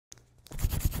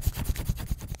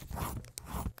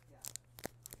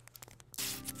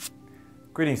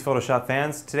Greetings Photoshop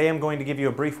fans. Today I'm going to give you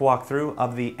a brief walkthrough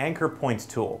of the Anchor Points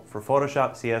tool for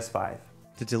Photoshop CS5.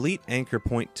 The Delete Anchor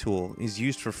Point tool is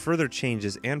used for further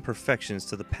changes and perfections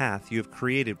to the path you have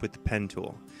created with the pen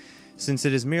tool. Since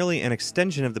it is merely an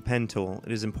extension of the pen tool,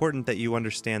 it is important that you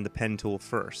understand the pen tool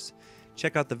first.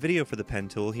 Check out the video for the pen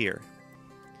tool here.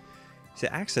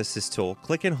 To access this tool,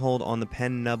 click and hold on the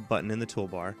pen nub button in the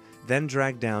toolbar, then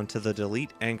drag down to the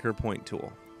Delete Anchor Point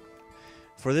tool.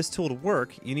 For this tool to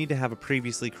work, you need to have a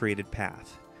previously created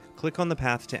path. Click on the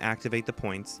path to activate the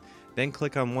points, then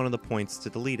click on one of the points to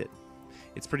delete it.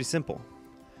 It's pretty simple.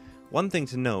 One thing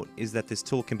to note is that this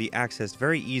tool can be accessed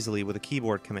very easily with a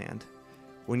keyboard command.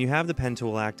 When you have the pen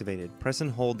tool activated, press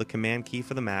and hold the Command key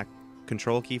for the Mac,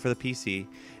 Control key for the PC,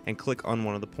 and click on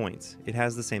one of the points. It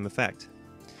has the same effect.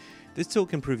 This tool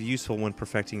can prove useful when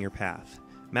perfecting your path.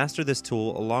 Master this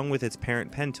tool along with its parent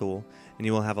pen tool, and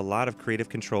you will have a lot of creative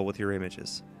control with your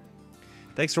images.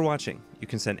 Thanks for watching. You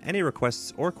can send any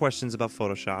requests or questions about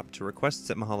Photoshop to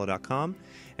requests@mahalo.com,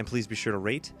 and please be sure to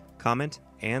rate, comment,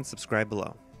 and subscribe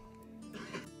below.